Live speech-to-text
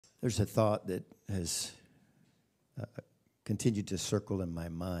There's a thought that has continued to circle in my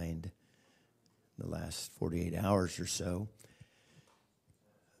mind the last 48 hours or so.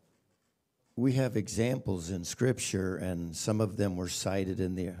 We have examples in Scripture, and some of them were cited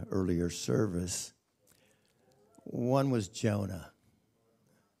in the earlier service. One was Jonah.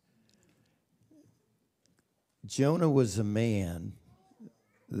 Jonah was a man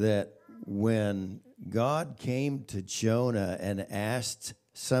that when God came to Jonah and asked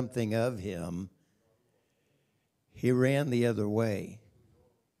something of him, he ran the other way.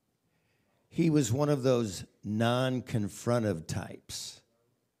 He was one of those non-confrontive types.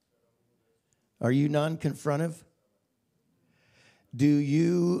 Are you non-confrontive? Do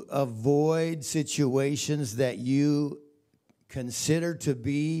you avoid situations that you consider to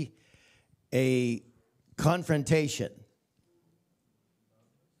be a confrontation?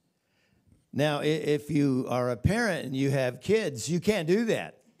 Now, if you are a parent and you have kids, you can't do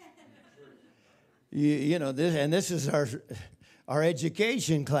that. You know, this is our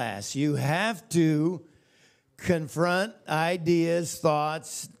education class. You have to confront ideas,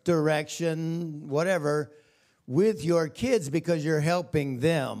 thoughts, direction, whatever, with your kids because you're helping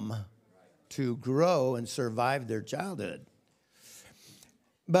them to grow and survive their childhood.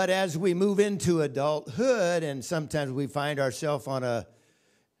 But as we move into adulthood, and sometimes we find ourselves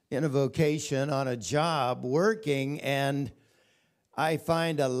in a vocation, on a job, working, and I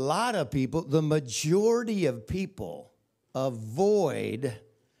find a lot of people, the majority of people, avoid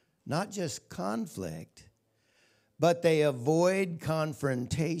not just conflict, but they avoid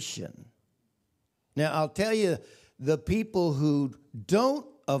confrontation. Now, I'll tell you, the people who don't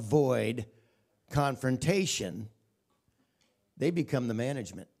avoid confrontation, they become the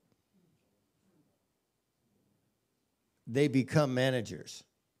management. They become managers.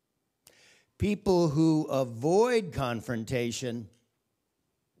 People who avoid confrontation,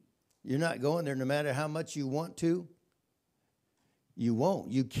 you're not going there no matter how much you want to. You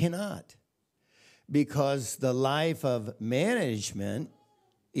won't. You cannot. Because the life of management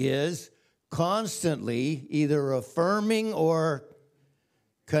is constantly either affirming or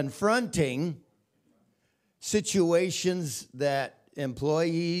confronting situations that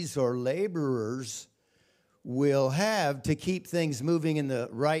employees or laborers will have to keep things moving in the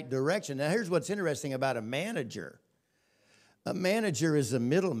right direction. Now, here's what's interesting about a manager. A manager is a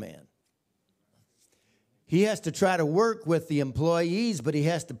middleman. He has to try to work with the employees, but he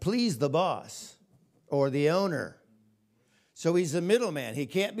has to please the boss or the owner. So he's a middleman. He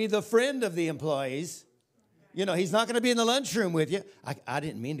can't be the friend of the employees. You know, he's not going to be in the lunchroom with you. I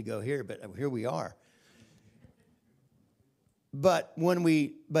didn't mean to go here, but here we are. But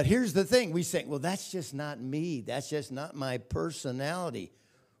here's the thing. We say, well, that's just not me. That's just not my personality.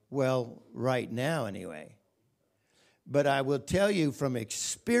 Well, right now anyway. But I will tell you from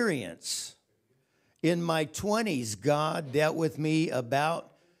experience, in my 20s, God dealt with me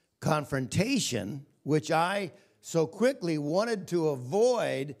about confrontation, which I so quickly wanted to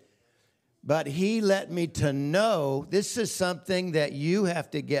avoid, but he let me to know this is something that you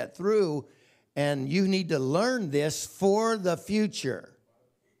have to get through, and you need to learn this for the future.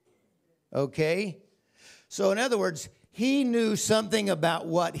 Okay? So in other words, he knew something about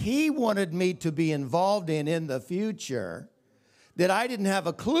what he wanted me to be involved in the future that I didn't have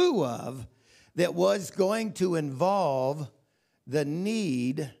a clue of, that was going to involve the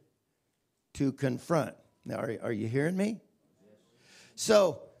need to confront. Now, are you hearing me?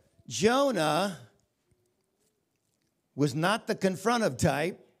 So, Jonah was not the confrontive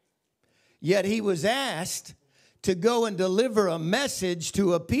type, yet he was asked to go and deliver a message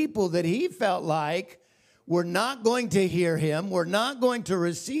to a people that he felt like were not going to hear him, were not going to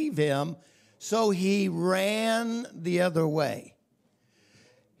receive him, so he ran the other way.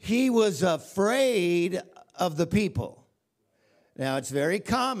 He was afraid of the people. Now, it's very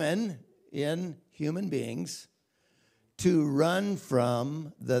common in human beings to run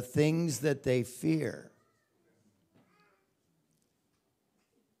from the things that they fear.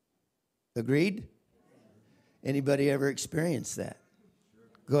 Agreed? Anybody ever experienced that?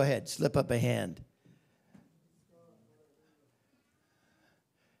 Go ahead, slip up a hand.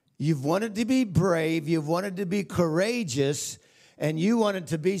 You've wanted to be brave, you've wanted to be courageous, and you wanted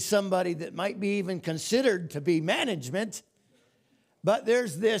to be somebody that might be even considered to be management, but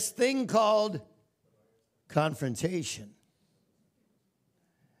there's this thing called confrontation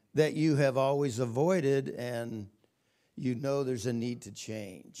that you have always avoided, and you know there's a need to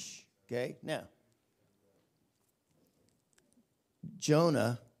change. Okay? Now,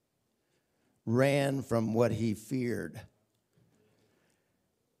 Jonah ran from what he feared.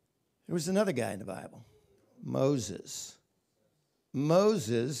 There was another guy in the Bible, Moses.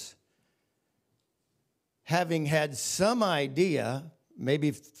 Moses, having had some idea,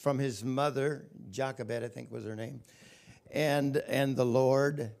 maybe from his mother, Jochebed, I think was her name, and the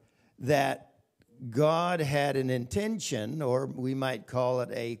Lord, that God had an intention, or we might call it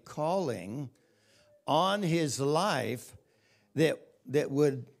a calling, on his life that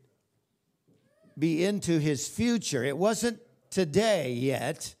would be into his future. It wasn't today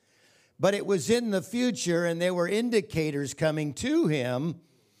yet, but it was in the future, and there were indicators coming to him.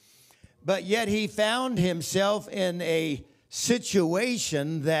 But yet he found himself in a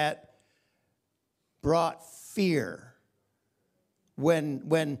situation that brought fear.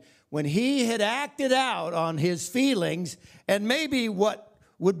 When he had acted out on his feelings and maybe what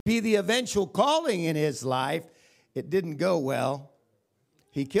would be the eventual calling in his life, it didn't go well.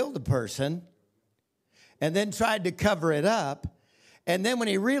 He killed a person and then tried to cover it up. And then when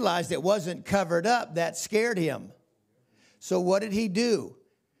he realized it wasn't covered up, that scared him. So what did he do?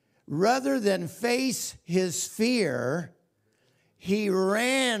 Rather than face his fear, he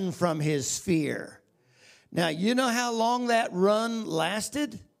ran from his fear. Now, you know how long that run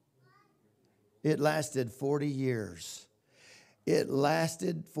lasted? It lasted 40 years. It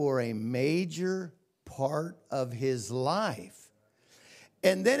lasted for a major part of his life.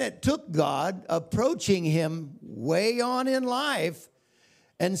 And then it took God approaching him way on in life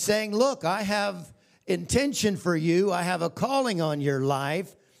and saying, look, I have intention for you. I have a calling on your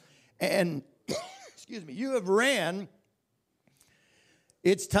life. And, excuse me, you have ran.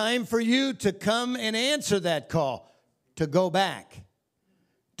 It's time for you to come and answer that call, to go back,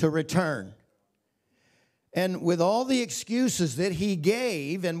 to return. And with all the excuses that he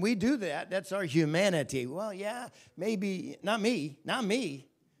gave, and we do that, that's our humanity. Well, yeah, maybe, not me.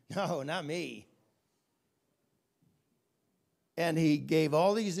 No, not me. And he gave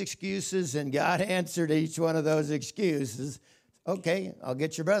all these excuses, and God answered each one of those excuses. Okay, I'll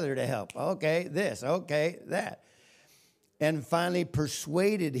get your brother to help. Okay, this, okay, that. And finally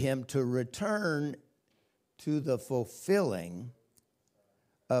persuaded him to return to the fulfilling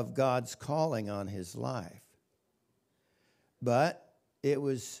of God's calling on his life. But it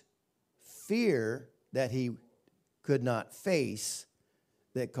was fear that he could not face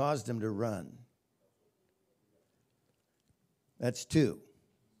that caused him to run. That's two.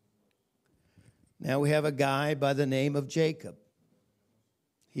 Now we have a guy by the name of Jacob.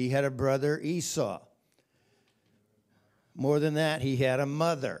 He had a brother, Esau. More than that, he had a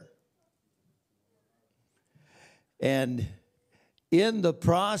mother. And in the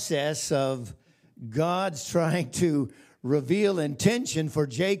process of God's trying to reveal intention for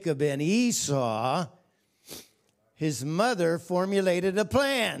Jacob and Esau, his mother formulated a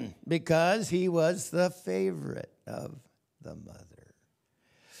plan because he was the favorite of the mother.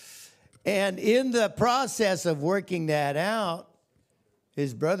 And in the process of working that out,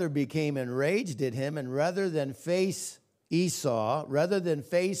 his brother became enraged at him, and rather than face Esau, rather than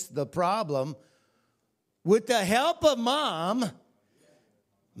face the problem, with the help of Mom,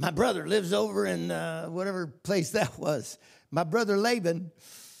 my brother lives over in whatever place that was. My brother Laban,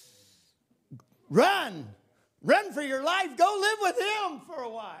 run for your life, go live with him for a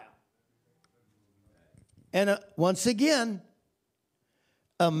while. And once again,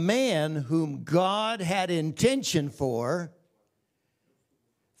 a man whom God had intention for,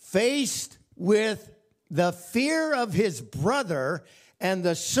 faced with the fear of his brother and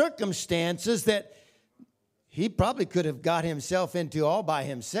the circumstances that he probably could have got himself into all by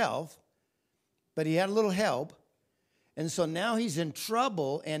himself, but he had a little help. And so now he's in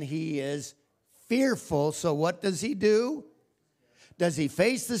trouble and he is fearful. So what does he do? Does he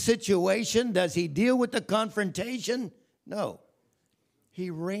face the situation? Does he deal with the confrontation? No. He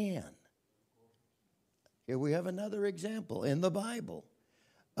ran. Here we have another example in the Bible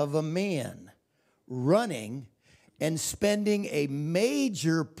of a man running and spending a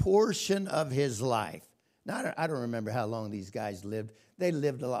major portion of his life. Now, I don't remember how long these guys lived. They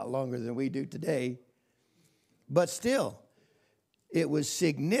lived a lot longer than we do today. But still, it was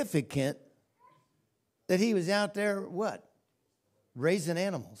significant that he was out there, what? Raising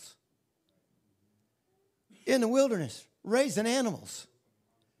animals. In the wilderness, raising animals.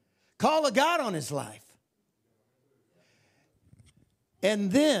 Call of God on his life.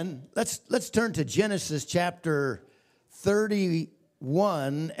 And then, let's turn to Genesis chapter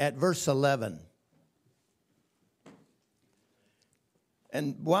 31 at verse 11.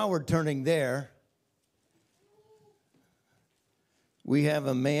 And while we're turning there, we have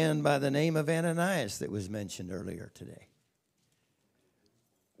a man by the name of Ananias that was mentioned earlier today.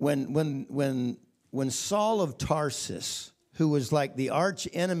 When Saul of Tarsus, who was like the arch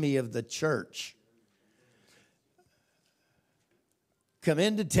enemy of the church, come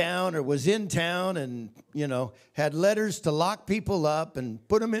into town or was in town and, had letters to lock people up and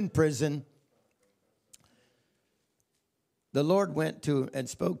put them in prison. The Lord went to and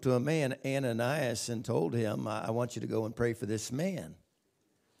spoke to a man, Ananias, and told him, I want you to go and pray for this man.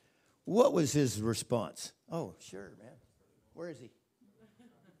 What was his response? Oh, sure, man. Where is he?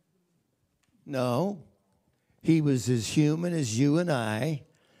 No, he was as human as you and I,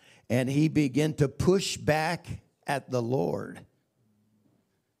 and he began to push back at the Lord.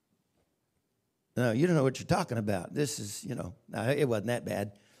 No, you don't know what you're talking about. This is, no, it wasn't that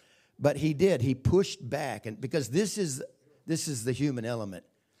bad. But he did. He pushed back, and because this is the human element.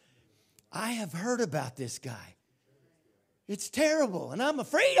 I have heard about this guy. It's terrible, and I'm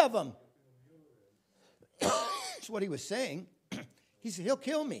afraid of him. That's what he was saying. He said, he'll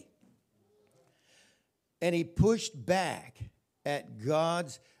kill me. And he pushed back at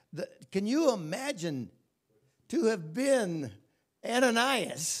God's. Can you imagine to have been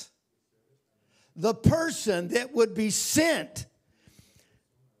Ananias, the person that would be sent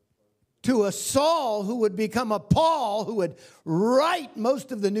to a Saul who would become a Paul who would write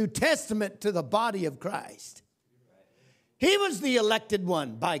most of the New Testament to the body of Christ? He was the elected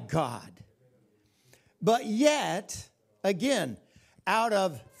one by God. But yet, again, out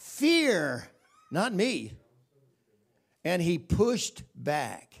of fear, not me, and he pushed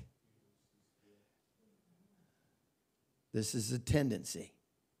back. This is a tendency.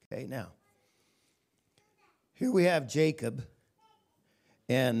 Okay, now, here we have Jacob,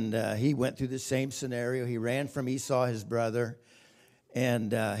 and he went through the same scenario. He ran from Esau, his brother,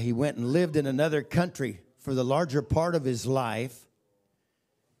 and he went and lived in another country for the larger part of his life,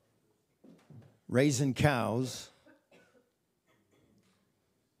 raising cows.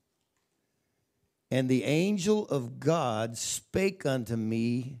 And the angel of God spake unto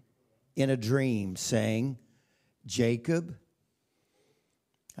me in a dream, saying, Jacob.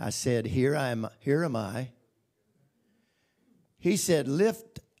 I said, here am I. He said,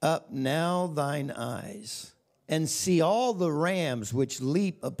 lift up now thine eyes, and see all the rams which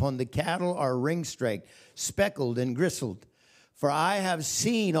leap upon the cattle are ring-straked, speckled and gristled. For I have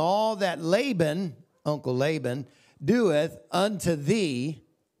seen all that Laban, Uncle Laban, doeth unto thee.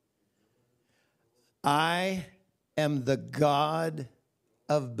 I am the God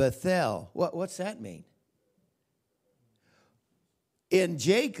of Bethel. What's that mean? In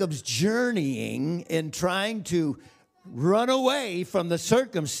Jacob's journeying, in trying to run away from the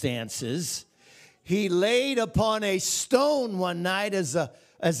circumstances, he laid upon a stone one night as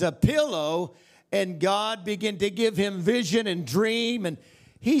a pillow, and God began to give him vision and dream, and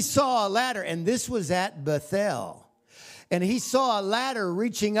he saw a ladder, and this was at Bethel. And he saw a ladder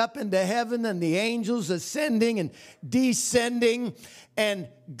reaching up into heaven and the angels ascending and descending. And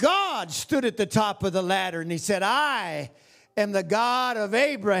God stood at the top of the ladder and he said, I am the God of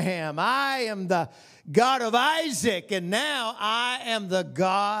Abraham. I am the God of Isaac. And now I am the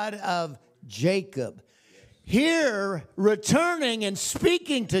God of Jacob. Here, returning and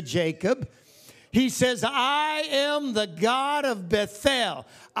speaking to Jacob, he says, I am the God of Bethel.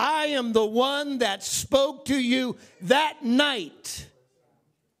 I am the one that spoke to you that night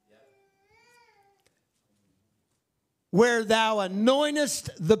where thou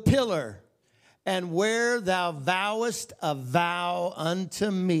anointest the pillar and where thou vowest a vow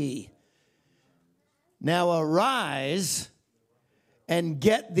unto me. Now arise and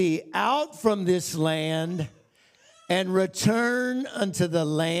get thee out from this land and return unto the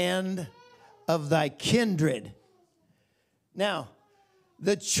land of thy kindred. Now,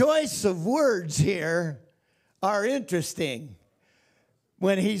 the choice of words here are interesting.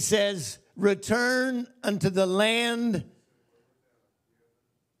 When he says, return unto the land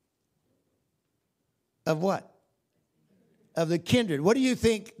of what? Of the kindred. What do you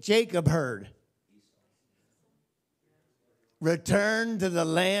think Jacob heard? Return to the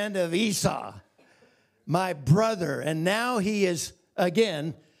land of Esau, my brother. And now he is,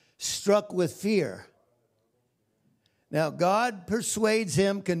 again, struck with fear. Now, God persuades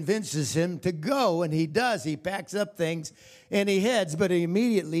him, convinces him to go, and he does. He packs up things and he heads, but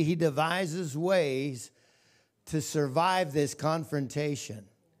immediately he devises ways to survive this confrontation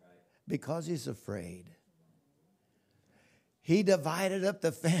because he's afraid. He divided up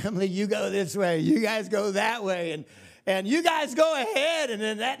the family. You go this way, you guys go that way, and you guys go ahead. And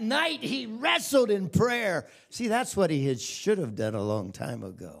then that night he wrestled in prayer. See, that's what he should have done a long time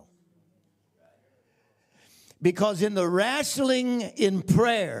ago. Because in the wrestling in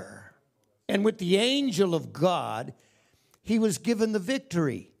prayer and with the angel of God, he was given the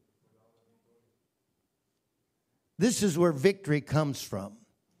victory. This is where victory comes from.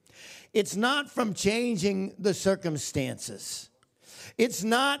 It's not from changing the circumstances. It's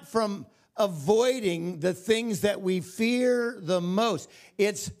not from avoiding the things that we fear the most.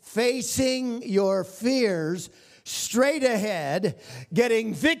 It's facing your fears straight ahead,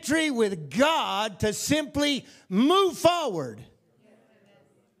 getting victory with God to simply move forward.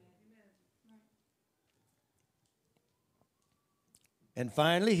 And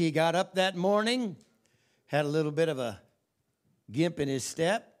finally, he got up that morning, had a little bit of a gimp in his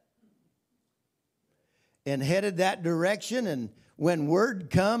step, and headed that direction. And when word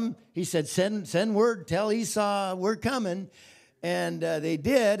come, he said, send word, tell Esau we're coming. And they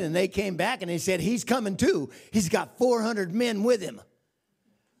did, and they came back, and they said, he's coming too. He's got 400 men with him.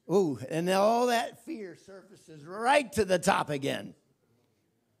 Ooh, and now all that fear surfaces right to the top again.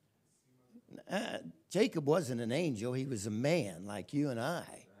 Jacob wasn't an angel. He was a man like you and I.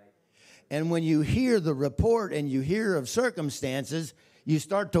 And when you hear the report and you hear of circumstances, you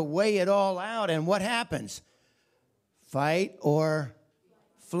start to weigh it all out, and what happens? Fight or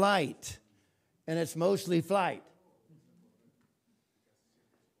flight. And it's mostly flight.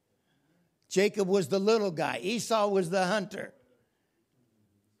 Jacob was the little guy. Esau was the hunter.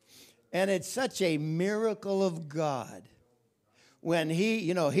 And it's such a miracle of God when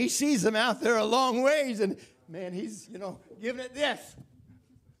he sees them out there a long ways, and man, he's, giving it this.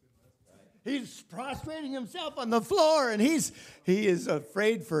 He's prostrating himself on the floor, and he is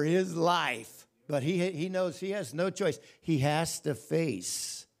afraid for his life. But he knows he has no choice. He has to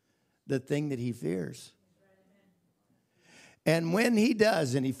face the thing that he fears. And when he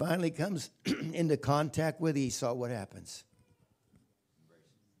does, and he finally comes into contact with Esau, what happens?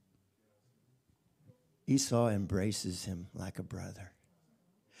 Esau embraces him like a brother.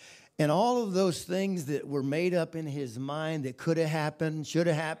 And all of those things that were made up in his mind that could have happened, should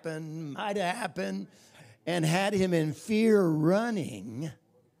have happened, might have happened, and had him in fear running,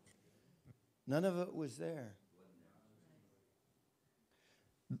 none of it was there.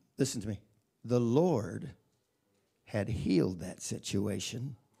 Listen to me. The Lord had healed that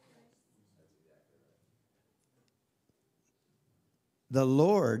situation. The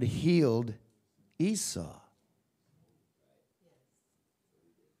Lord healed Esau.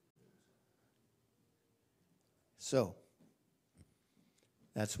 So,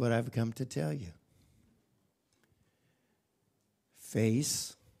 that's what I've come to tell you.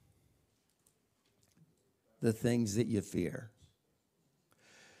 Face the things that you fear.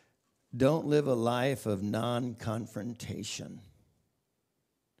 Don't live a life of non-confrontation.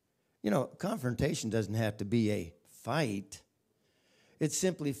 Confrontation doesn't have to be a fight. It's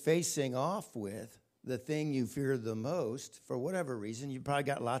simply facing off with the thing you fear the most for whatever reason. You've probably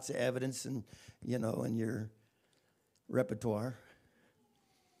got lots of evidence in your repertoire.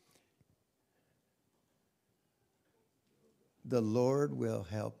 The Lord will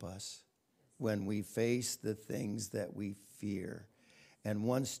help us when we face the things that we fear. And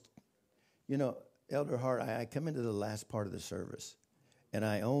once, Elder Hart, I come into the last part of the service, and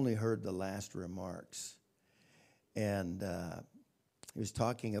I only heard the last remarks. And he was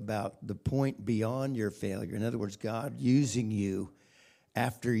talking about the point beyond your failure. In other words, God using you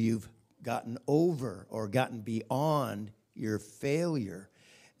after you've gotten over or gotten beyond your failure.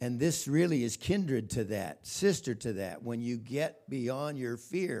 And this really is kindred to that, sister to that, when you get beyond your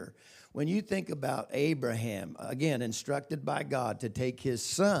fear. When you think about Abraham, again, instructed by God to take his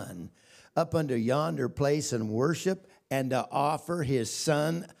son up under yonder place and worship and to offer his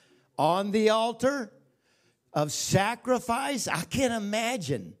son on the altar of sacrifice, I can't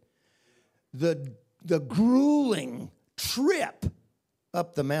imagine the grueling trip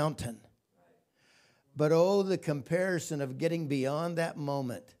up the mountain. But oh, the comparison of getting beyond that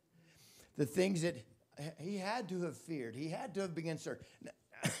moment. The things that he had to have feared. He had to have been concerned.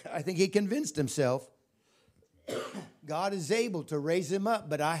 I think he convinced himself, God is able to raise him up,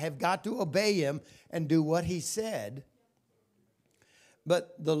 but I have got to obey him and do what he said.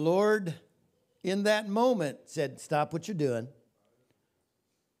 But the Lord, in that moment, said, stop what you're doing.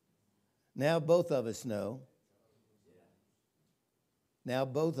 Now both of us know. Now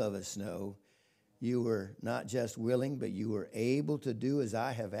both of us know you were not just willing, but you were able to do as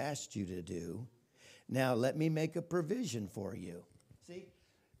I have asked you to do. Now let me make a provision for you. See,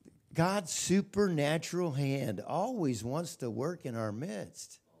 God's supernatural hand always wants to work in our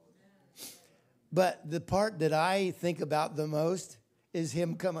midst. But the part that I think about the most is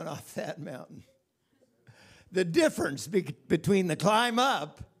him coming off that mountain. The difference between the climb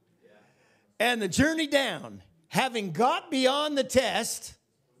up and the journey down, having got beyond the test,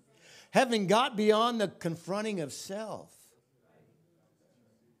 having got beyond the confronting of self,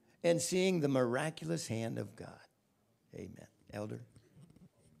 and seeing the miraculous hand of God. Amen. Elder.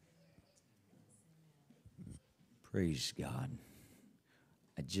 Praise God.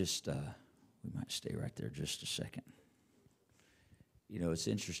 We might stay right there just a second. You know, it's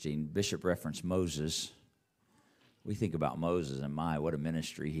interesting. Bishop referenced Moses. We think about Moses and what a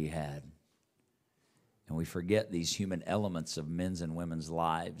ministry he had. And we forget these human elements of men's and women's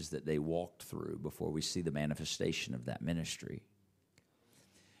lives that they walked through before we see the manifestation of that ministry.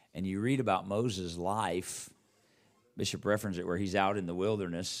 And you read about Moses' life. Bishop referenced it where he's out in the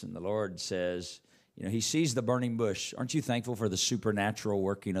wilderness and the Lord says, you know, he sees the burning bush. Aren't you thankful for the supernatural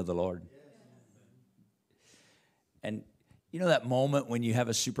working of the Lord? And you know that moment when you have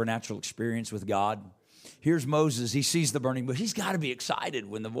a supernatural experience with God? Here's Moses. He sees the burning bush. He's got to be excited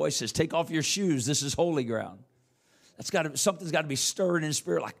when the voice says, take off your shoes. This is holy ground. Something's got to be stirring in his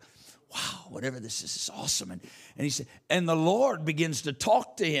spirit like, wow, whatever this is awesome. And he said, and the Lord begins to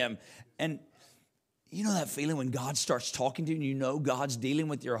talk to him. And you know that feeling when God starts talking to you and you know God's dealing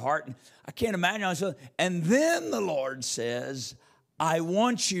with your heart? And I can't imagine. And then the Lord says, I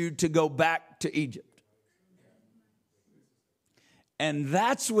want you to go back to Egypt. And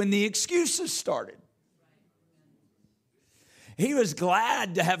that's when the excuses started. He was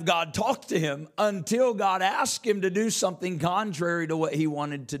glad to have God talk to him until God asked him to do something contrary to what he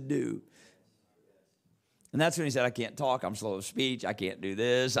wanted to do. And that's when he said, I can't talk. I'm slow of speech. I can't do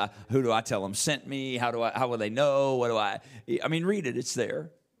this. Who do I tell them sent me? How will they know? I mean, read it. It's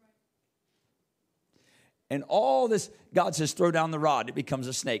there. And all this, God says, throw down the rod. It becomes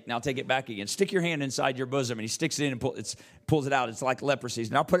a snake. Now take it back again. Stick your hand inside your bosom. And he sticks it in and pulls it out. It's like leprosy.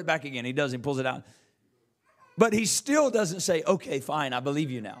 Now put it back again. He does. He pulls it out. But he still doesn't say, okay, fine, I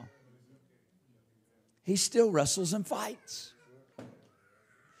believe you now. He still wrestles and fights.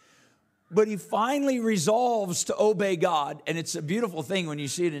 But he finally resolves to obey God. And it's a beautiful thing when you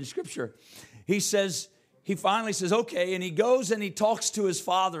see it in Scripture. He finally says, okay. And he goes and he talks to his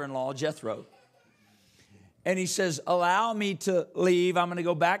father-in-law, Jethro. And he says, allow me to leave. I'm going to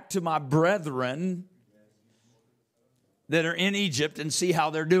go back to my brethren that are in Egypt and see how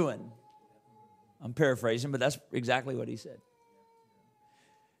they're doing. I'm paraphrasing, but that's exactly what he said.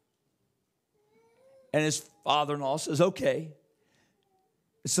 And his father-in-law says, okay.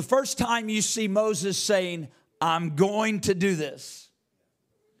 It's the first time you see Moses saying, I'm going to do this.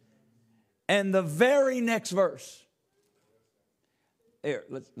 And the very next verse. Here,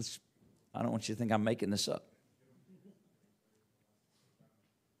 let's I don't want you to think I'm making this up.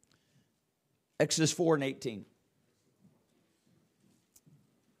 Exodus 4:18.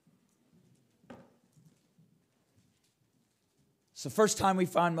 It's the first time we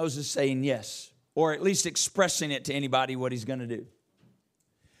find Moses saying yes, or at least expressing it to anybody what he's going to do.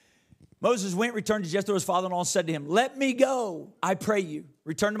 Moses returned to Jethro, his father-in-law, and said to him, let me go, I pray you.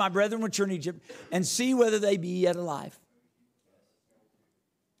 Return to my brethren which are in Egypt, and see whether they be yet alive.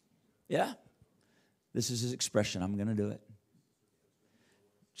 Yeah? This is his expression. I'm going to do it.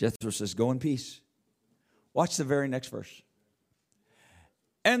 Jethro says, go in peace. Watch the very next verse.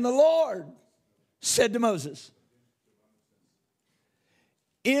 And the Lord said to Moses,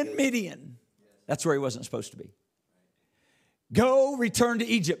 in Midian, that's where he wasn't supposed to be. Go, return to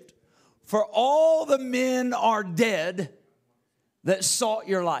Egypt, for all the men are dead that sought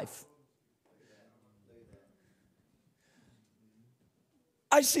your life.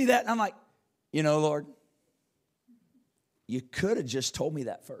 I see that and I'm like, you know, Lord, you could have just told me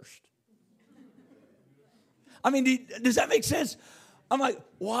that first. I mean, does that make sense? I'm like,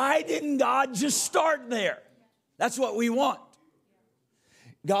 why didn't God just start there? That's what we want.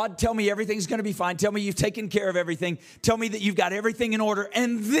 God, tell me everything's going to be fine. Tell me you've taken care of everything. Tell me that you've got everything in order,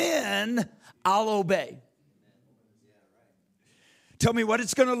 and then I'll obey. Tell me what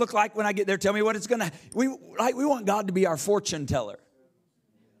it's going to look like when I get there. Tell me what it's going to... We want God to be our fortune teller.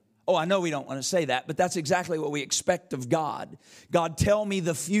 Oh, I know we don't want to say that, but that's exactly what we expect of God. God, tell me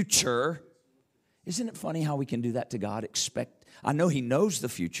the future. Isn't it funny how we can do that to God? I know he knows the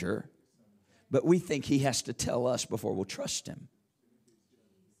future, but we think he has to tell us before we'll trust him.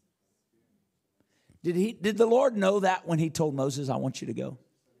 Did the Lord know that when he told Moses, I want you to go?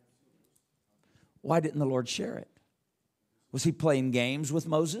 Why didn't the Lord share it? Was he playing games with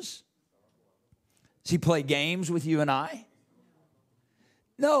Moses? Does he play games with you and I?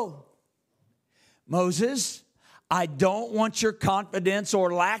 No. Moses, I don't want your confidence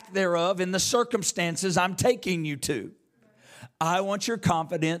or lack thereof in the circumstances I'm taking you to. I want your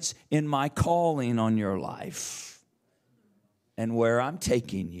confidence in my calling on your life and where I'm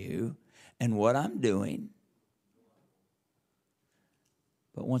taking you and what I'm doing.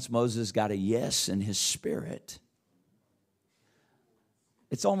 But once Moses got a yes in his spirit,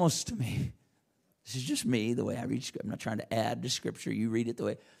 it's almost to me, this is just me, the way I read Scripture. I'm not trying to add to Scripture. You read it the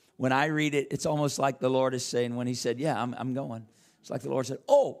way. When I read it, it's almost like the Lord is saying when he said, yeah, I'm going. It's like the Lord said,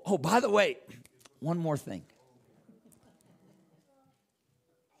 oh, by the way, one more thing.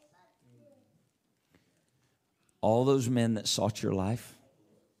 All those men that sought your life,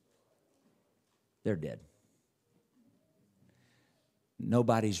 they're dead.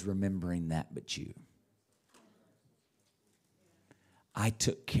 Nobody's remembering that but you. I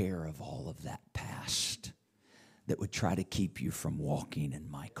took care of all of that past that would try to keep you from walking in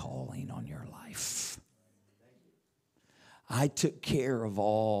my calling on your life. I took care of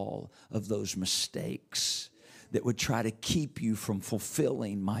all of those mistakes that would try to keep you from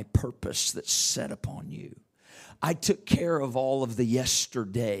fulfilling my purpose that's set upon you. I took care of all of the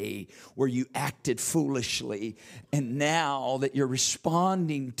yesterday where you acted foolishly. And now that you're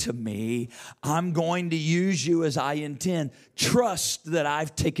responding to me, I'm going to use you as I intend. Trust that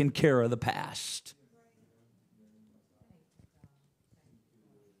I've taken care of the past.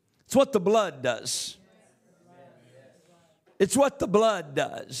 It's what the blood does. It's what the blood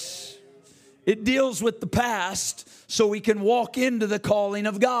does. It deals with the past so we can walk into the calling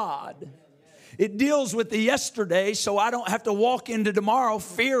of God. It deals with the yesterday so I don't have to walk into tomorrow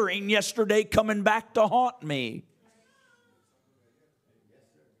fearing yesterday coming back to haunt me.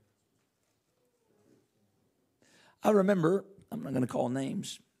 I remember, I'm not going to call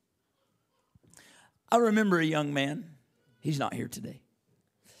names. I remember a young man. He's not here today.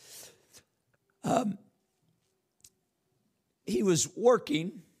 He was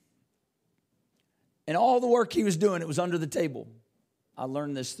working, and all the work he was doing, it was under the table. I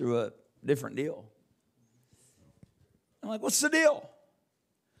learned this through a different deal. I'm like, what's the deal?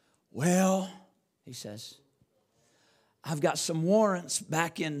 Well, he says, I've got some warrants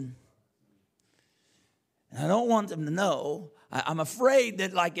back in, and I don't want them to know. I'm afraid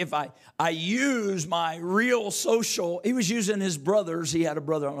that like if I use my real social, he was using his brother's, he had a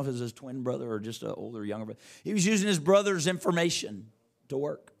brother, I don't know if it was his twin brother or just an older, younger brother. He was using his brother's information to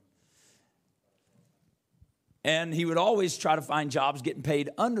work. And he would always try to find jobs getting paid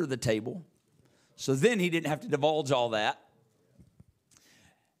under the table. So then he didn't have to divulge all that.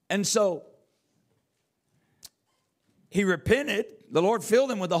 And so he repented. The Lord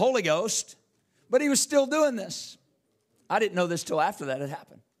filled him with the Holy Ghost. But he was still doing this. I didn't know this till after that had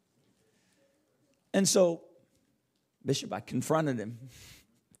happened. And so, Bishop, I confronted him.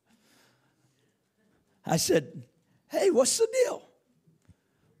 I said, hey, what's the deal?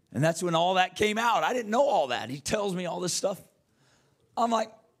 And that's when all that came out. I didn't know all that. He tells me all this stuff. I'm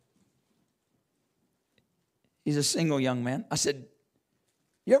like, he's a single young man. I said,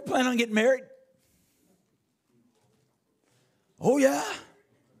 you ever plan on getting married? Oh, yeah.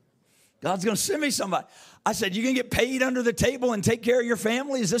 God's going to send me somebody. I said, you going to get paid under the table and take care of your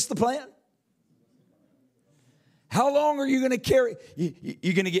family? Is this the plan? How long are you going to carry?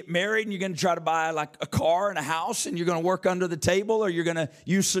 You're going to get married and you're going to try to buy like a car and a house and you're going to work under the table, or you're going to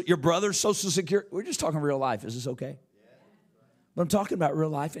use your brother's Social Security? We're just talking real life. Is this okay? But I'm talking about real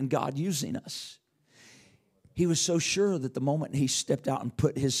life and God using us. He was so sure that the moment he stepped out and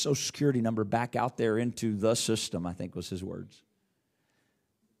put his Social Security number back out there into the system, I think was his words.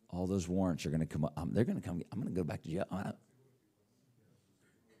 All those warrants are going to come up. They're going to come. I'm going to go back to jail.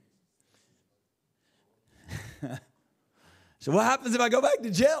 So what happens if I go back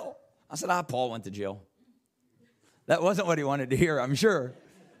to jail? I said, Paul went to jail. That wasn't what he wanted to hear, I'm sure.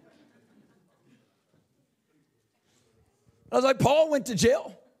 I was like, Paul went to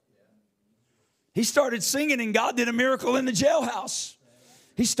jail. He started singing and God did a miracle in the jailhouse.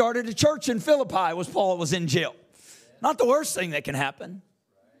 He started a church in Philippi as Paul was in jail. Not the worst thing that can happen.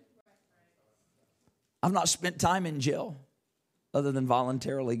 I've not spent time in jail other than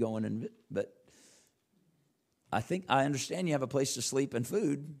voluntarily going in, but I think I understand you have a place to sleep and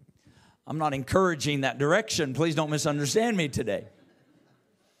food. I'm not encouraging that direction. Please don't misunderstand me today.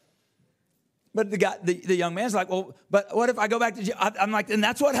 But the young man's like, well, but what if I go back to jail? I'm like, and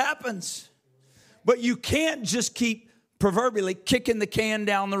that's what happens. But you can't just keep proverbially kicking the can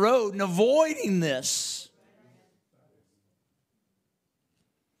down the road and avoiding this.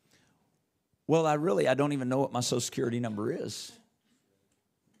 Well, I don't even know what my Social Security number is.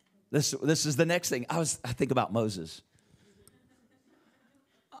 This is the next thing. I think about Moses.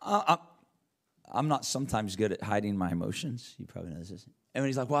 I'm not sometimes good at hiding my emotions. You probably know this. And when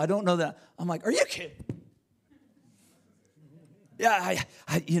he's like, well, I don't know that. I'm like, are you kidding? Yeah,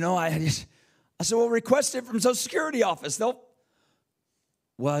 I said, well, request it from Social Security office.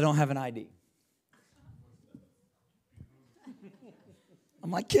 Well, I don't have an ID.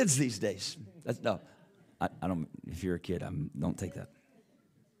 I'm like kids these days. I don't. If you're a kid, don't take that.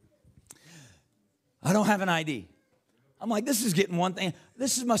 I don't have an ID. I'm like, this is getting one thing.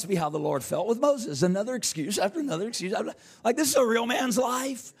 This must be how the Lord felt with Moses. Another excuse after another excuse. Like, this is a real man's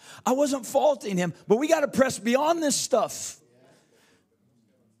life. I wasn't faulting him, but we got to press beyond this stuff.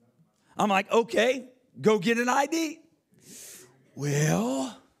 I'm like, okay, go get an ID.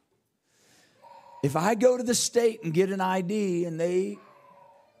 Well, if I go to the state and get an ID and they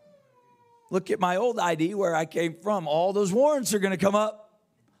look at my old ID where I came from, all those warrants are going to come up.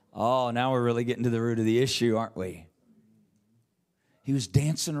 Oh, now we're really getting to the root of the issue, aren't we? He was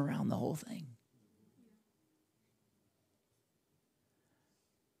dancing around the whole thing.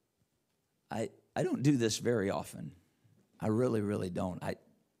 I don't do this very often. I really, really don't. I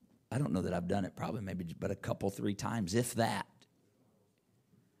don't know that I've done it probably maybe but a couple, 3 times, if that.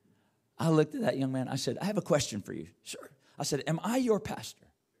 I looked at that young man. I said, I have a question for you. Sure. I said, am I your pastor?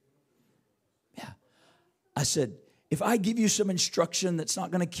 Yeah. I said, if I give you some instruction that's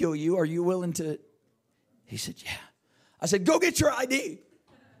not going to kill you, are you willing to? He said, yeah. I said, go get your ID.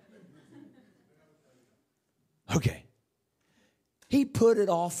 Okay. He put it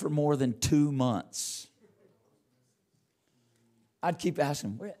off for more than 2 months. I'd keep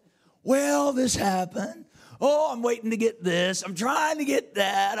asking him, well, this happened. Oh, I'm waiting to get this. I'm trying to get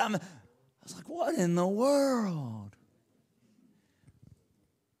that. I was like, what in the world?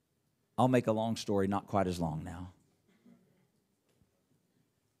 I'll make a long story not quite as long now.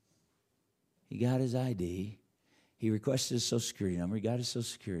 He got his ID. He requested his Social Security number. He got his Social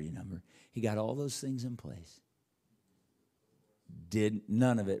Security number. He got all those things in place.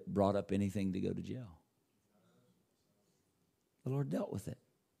 None of it brought up anything to go to jail. The Lord dealt with it.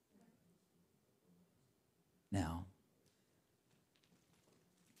 Now,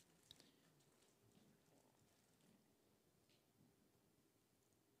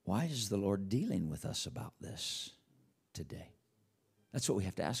 why is the Lord dealing with us about this today? That's what we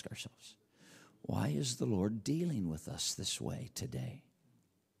have to ask ourselves. Why is the Lord dealing with us this way today?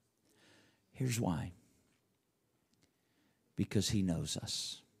 Here's why. Because He knows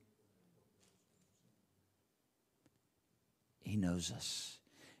us. He knows us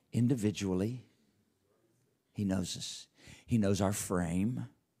individually. He knows us. He knows our frame.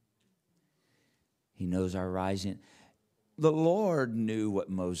 He knows our rising. The Lord knew what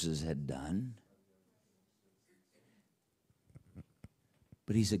Moses had done.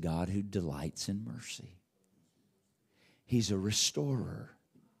 But He's a God who delights in mercy. He's a restorer.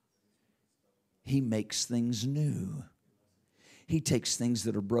 He makes things new. He takes things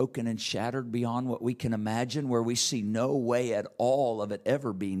that are broken and shattered beyond what we can imagine, where we see no way at all of it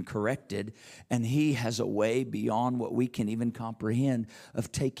ever being corrected. And He has a way beyond what we can even comprehend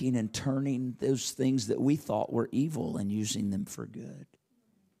of taking and turning those things that we thought were evil and using them for good.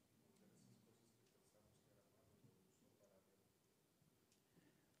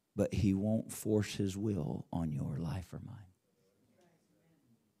 But He won't force His will on your life or mine.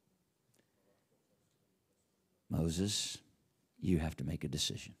 Moses, you have to make a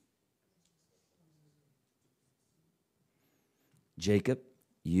decision. Jacob,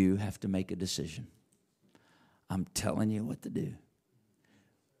 you have to make a decision. I'm telling you what to do,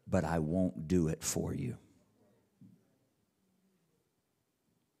 but I won't do it for you.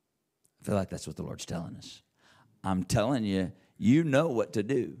 I feel like that's what the Lord's telling us. I'm telling you, you know what to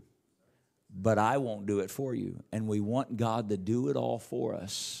do, but I won't do it for you. And we want God to do it all for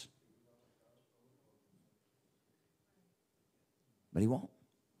us. But He won't.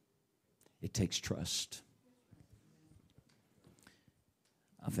 It takes trust.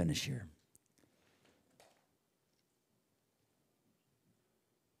 I'll finish here.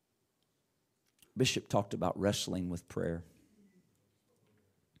 Bishop talked about wrestling with prayer,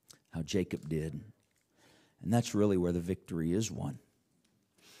 how Jacob did. And that's really where the victory is won.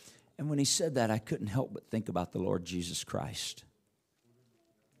 And when he said that, I couldn't help but think about the Lord Jesus Christ.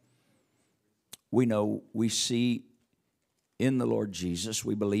 We know, we see in the Lord Jesus,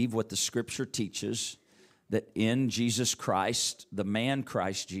 we believe what the Scripture teaches, that in Jesus Christ, the man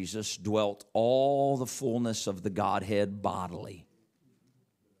Christ Jesus, dwelt all the fullness of the Godhead bodily.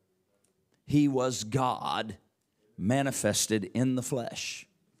 He was God manifested in the flesh.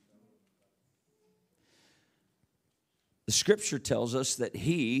 The Scripture tells us that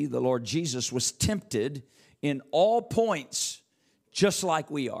He, the Lord Jesus, was tempted in all points just like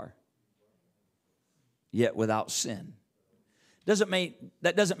we are, yet without sin.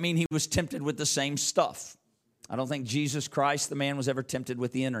 That doesn't mean He was tempted with the same stuff. I don't think Jesus Christ, the man, was ever tempted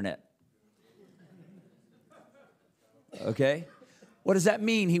with the internet. Okay? What does that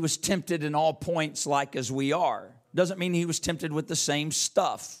mean? He was tempted in all points like as we are. Doesn't mean He was tempted with the same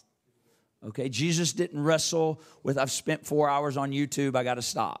stuff. Okay? Jesus didn't wrestle with, I've spent 4 hours on YouTube, I got to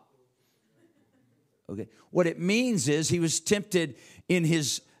stop. Okay. What it means is he was tempted in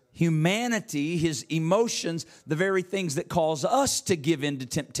his humanity, his emotions, the very things that cause us to give in to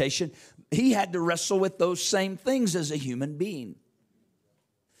temptation. He had to wrestle with those same things as a human being.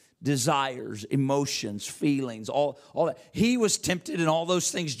 Desires, emotions, feelings, all that. He was tempted in all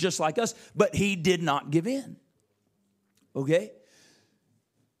those things just like us, but he did not give in. Okay?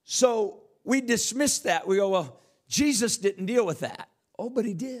 So we dismiss that. We go, well, Jesus didn't deal with that. Oh, but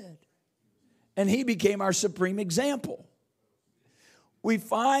he did. And he became our supreme example. We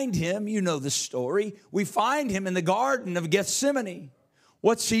find him, you know the story, we find him in the Garden of Gethsemane.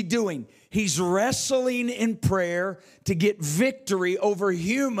 What's he doing? He's wrestling in prayer to get victory over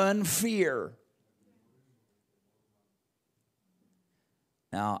human fear.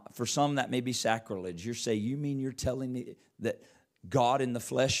 Now, for some that may be sacrilege. You're saying, you mean you're telling me that God in the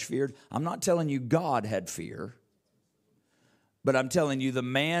flesh feared? I'm not telling you God had fear. But I'm telling you the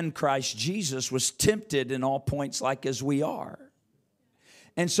man Christ Jesus was tempted in all points like as we are.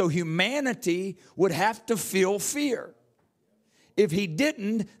 And so humanity would have to feel fear. If he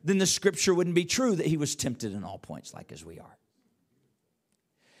didn't, then the scripture wouldn't be true that he was tempted in all points like as we are.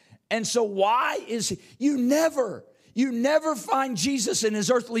 And so why is he? You never find Jesus in his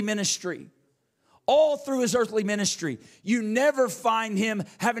earthly ministry. All through his earthly ministry, you never find him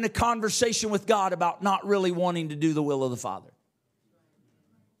having a conversation with God about not really wanting to do the will of the Father.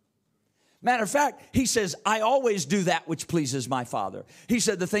 Matter of fact, he says, I always do that which pleases my Father. He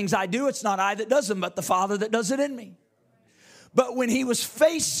said, the things I do, it's not I that does them, but the Father that does it in me. But when he was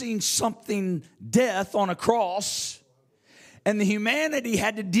facing something, death on a cross, and the humanity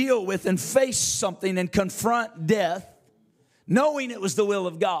had to deal with and face something and confront death, knowing it was the will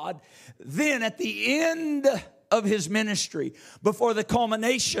of God, then at the end of his ministry, before the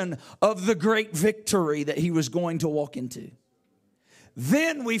culmination of the great victory that he was going to walk into,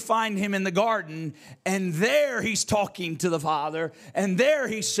 then we find him in the garden, and there he's talking to the Father, and there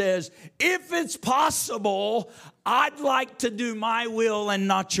he says, if it's possible, I'd like to do my will and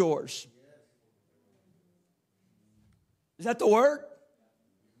not yours. Is that the word?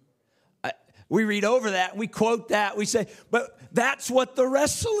 We read over that, we quote that, we say, but that's what the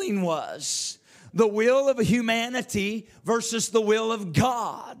wrestling was. The will of humanity versus the will of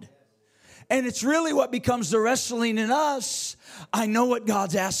God. And it's really what becomes the wrestling in us. I know what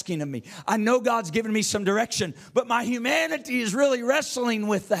God's asking of me. I know God's given me some direction, but my humanity is really wrestling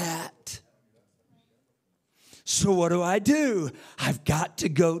with that. So what do? I've got to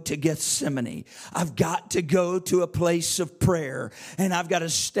go to Gethsemane. I've got to go to a place of prayer. And I've got to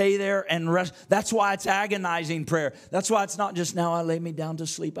stay there and rest. That's why it's agonizing prayer. That's why it's not just now I lay me down to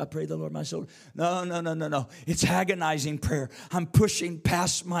sleep. I pray the Lord my soul. No. It's agonizing prayer. I'm pushing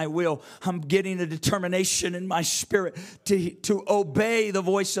past my will. I'm getting a determination in my spirit to obey the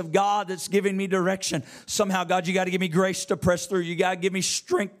voice of God that's giving me direction. Somehow, God, you got to give me grace to press through. You got to give me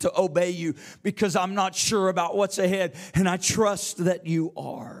strength to obey you because I'm not sure about what's ahead, and I trust that you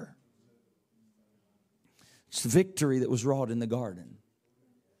are. It's the victory that was wrought in the garden.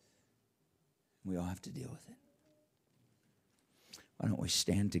 We all have to deal with it. Why don't we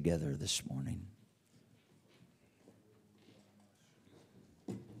stand together this morning?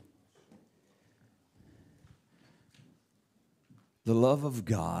 The love of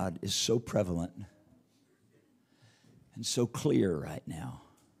God is so prevalent and so clear right now.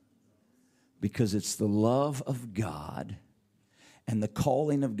 Because it's the love of God and the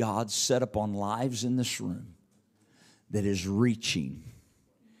calling of God set upon lives in this room that is reaching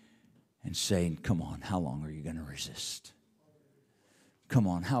and saying, come on, how long are you going to resist? Come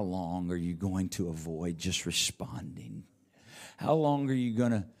on, how long are you going to avoid just responding? How long are you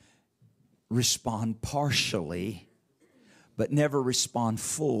going to respond partially, but never respond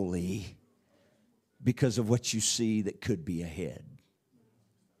fully because of what you see that could be ahead?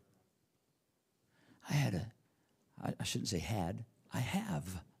 I have,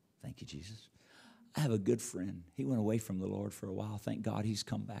 thank you, Jesus. I have a good friend. He went away from the Lord for a while. Thank God he's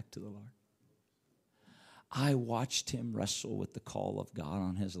come back to the Lord. I watched him wrestle with the call of God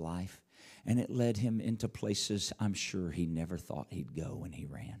on his life, and it led him into places I'm sure he never thought he'd go when he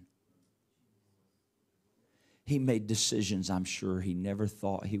ran. He made decisions I'm sure he never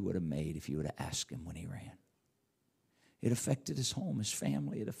thought he would have made if you would have asked him when he ran. It affected his home, his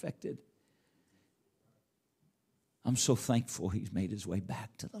family. I'm so thankful he's made his way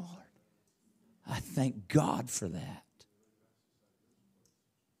back to the Lord. I thank God for that.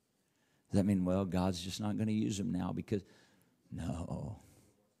 Does that mean, well, God's just not going to use him now because, no,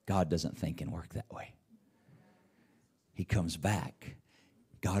 God doesn't think and work that way. He comes back.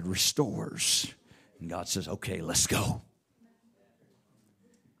 God restores. And God says, okay, let's go.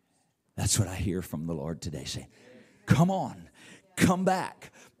 That's what I hear from the Lord today, saying, come on, come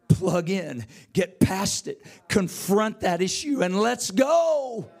back, plug in, get past it, confront that issue, and let's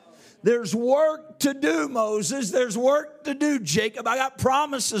go. There's work to do, Moses. There's work to do, Jacob. I got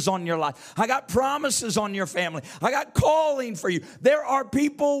promises on your life. I got promises on your family. I got calling for you. There are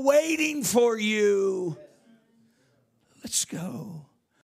people waiting for you. Let's go.